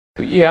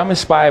Yeah, I'm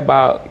inspired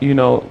by,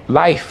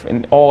 life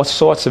and all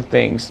sorts of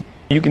things.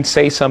 You can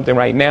say something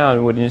right now and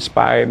it would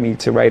inspire me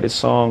to write a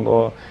song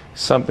or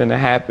something to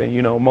happen.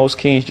 Most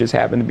kings just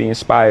happen to be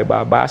inspired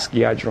by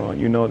Basquiat drawing,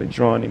 the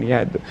drawing, and he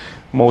had the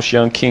most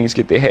young kings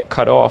get their head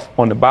cut off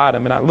on the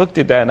bottom. And I looked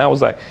at that and I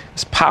was like,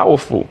 it's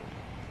powerful.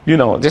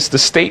 Just the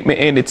statement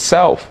in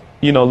itself,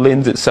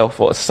 lends itself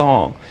for a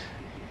song.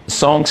 The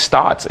song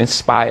starts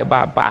inspired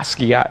by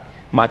Basquiat.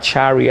 My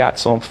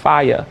chariot's on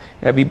fire.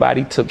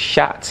 Everybody took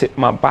shots, hit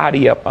my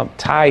body up. I'm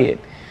tired.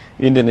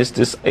 And then it's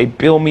just, they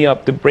build me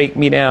up to break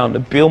me down, to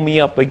build me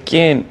up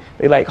again.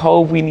 They like,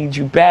 Hov, we need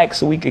you back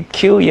so we could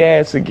kill your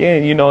ass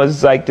again.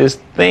 It's like this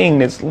thing,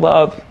 this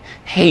love,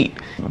 hate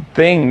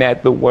thing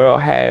that the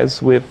world has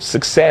with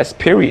success,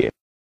 period.